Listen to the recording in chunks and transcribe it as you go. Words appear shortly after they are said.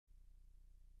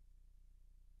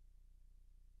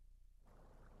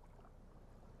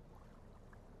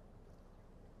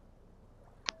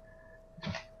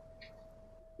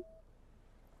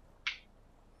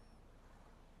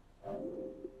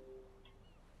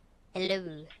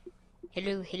Hello.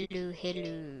 Hello, hello,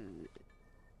 hello.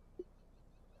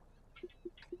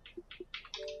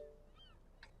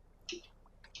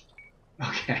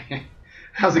 Okay.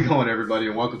 How's it going, everybody?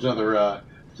 And welcome to another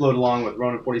Float Along with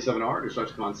RONIN 47R.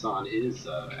 Destructicon-san is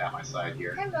at my side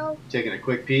here. Hello. Taking a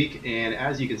quick peek, and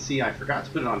as you can see, I forgot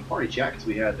to put it on party chat because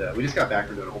we just got back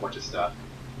from doing a whole bunch of stuff.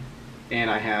 And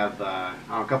I have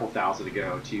a couple thousand to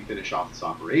go to finish off this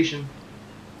operation.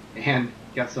 And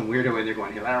got some weirdo in there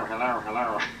going, hello, hello,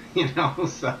 hello. You know,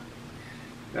 so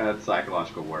that's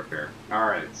psychological warfare.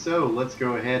 Alright, so let's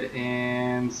go ahead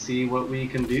and see what we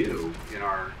can do in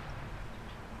our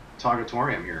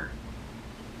Togatorium here.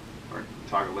 Or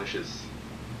Togalicious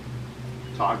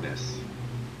Togness.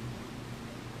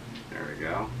 There we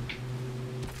go.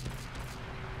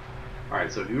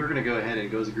 Alright, so if you were going to go ahead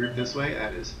and go as a group this way,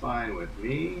 that is fine with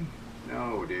me.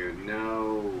 No, dude,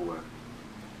 no.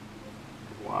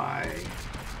 Why?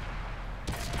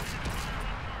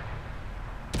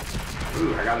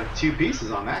 Ooh, I got 2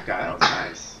 pieces on that guy. That was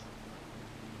nice.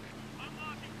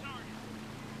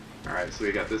 Alright, so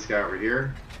we got this guy over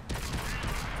here.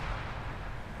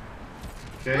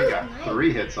 Okay, got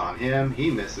 3 hits on him. He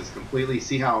misses completely.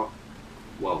 See how...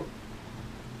 Whoa.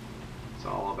 It's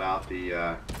all about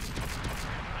the...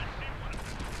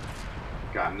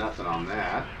 Got nothing on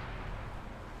that.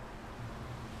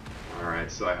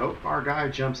 Alright, so I hope our guy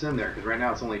jumps in there, because right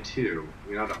now it's only 2.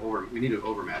 We need to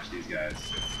overmatch these guys.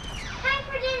 Time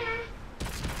for dinner.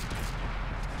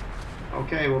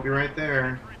 Okay, we'll be right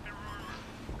there.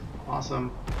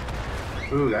 Awesome.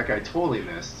 Ooh, that guy totally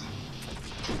missed.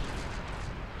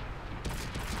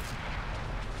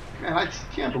 Man, I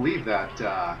can't believe that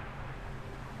I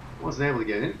wasn't able to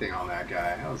get anything on that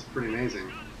guy. That was pretty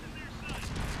amazing.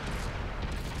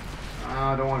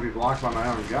 I don't want to be blocked by my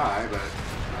own guy, but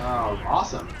oh,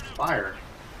 awesome. Fire.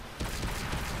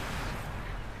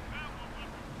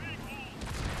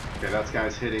 Okay, that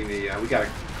guy's hitting the... we gotta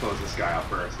close this guy out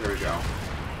first. There we go.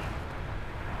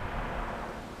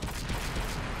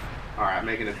 Alright,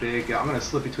 making a big... I'm gonna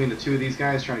slip between the 2 of these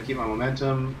guys, trying to keep my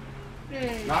momentum.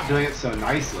 Not doing it so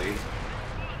nicely.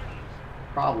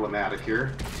 Problematic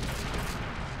here.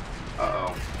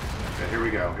 Uh-oh. Okay, here we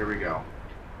go, here we go.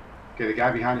 Okay, the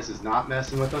guy behind us is not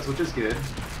messing with us, which is good.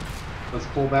 Let's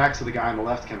pull back so the guy on the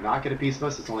left cannot get a piece of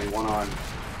us. It's only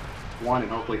 1-on-1, and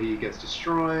hopefully he gets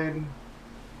destroyed.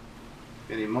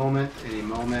 Any moment, any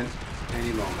moment,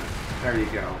 any moment. There you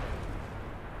go.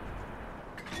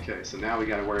 Okay, so now we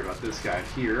gotta worry about this guy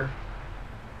here.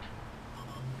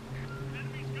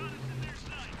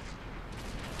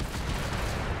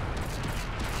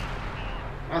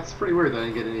 That's pretty weird that I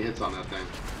didn't get any hits on that thing.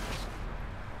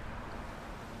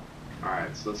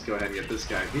 Alright, so let's go ahead and get this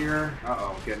guy here.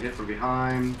 Uh-oh, getting hit from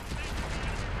behind.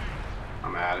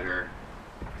 I'm out of here.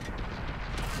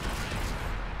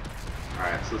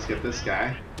 Alright, so let's get this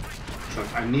guy. So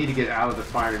I need to get out of the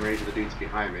firing range of the dudes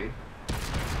behind me.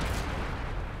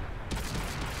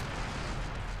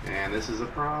 And this is a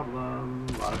problem.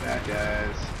 A lot of bad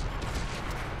guys.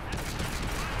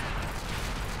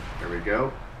 There we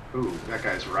go. Ooh, that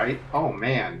guy's right. Oh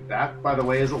man, that, by the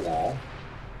way, is a wall.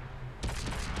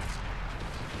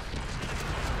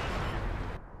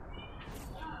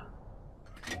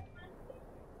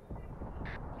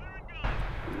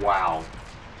 Wow.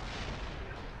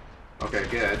 Okay,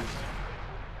 good.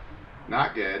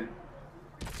 Not good.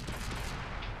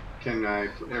 Can I...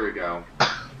 There we go.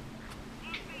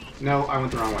 No, I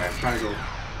went the wrong way. I'm trying to go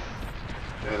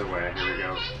the other way. Here we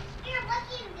go.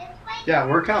 Yeah,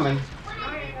 we're coming.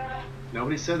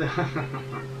 Nobody said that.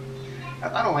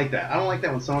 I don't like that. I don't like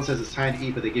that when someone says it's time to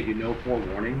eat, but they give you no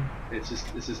forewarning. It's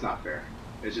just not fair.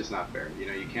 It's just not fair. You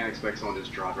know, you can't expect someone to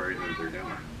just drop everything that they're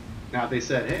doing. Now, if they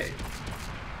said, hey,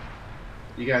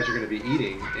 you guys are going to be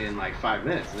eating in like 5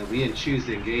 minutes, and then we didn't choose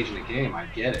to engage in a game, I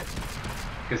get it.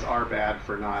 Because our bad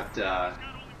for not,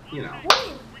 you know.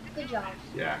 Good job.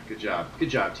 Yeah, good job. Good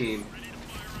job, team.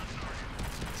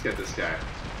 Let's get this guy.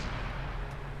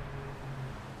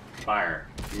 Fire.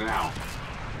 Now.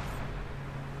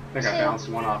 I think I bounced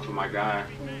one off of my guy.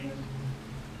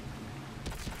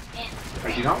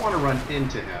 I do not want to run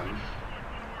into him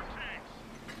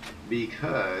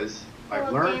because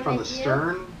I've learned from the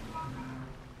stern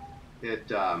it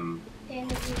there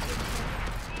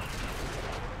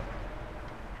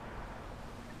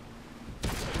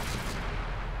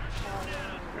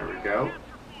we go.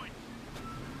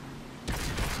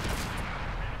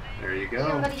 There you go.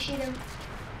 Somebody shoot him.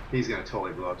 He's gonna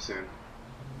totally blow up soon.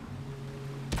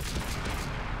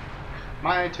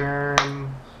 My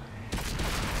turn.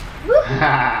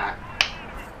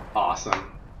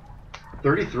 Awesome.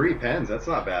 33 pens, that's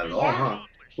not bad at all, huh?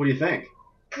 What do you think?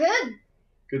 Good.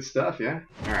 Good stuff, yeah?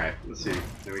 Alright, let's see.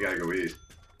 Then we gotta go eat.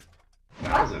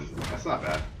 1,000. That's not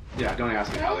bad. Yeah, don't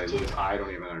ask me how they lose. I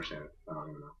don't even understand it. I don't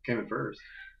even know. Came in first.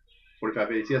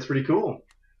 45 AT. That's pretty cool.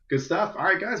 Good stuff.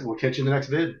 Alright, guys. We'll catch you in the next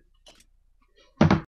vid.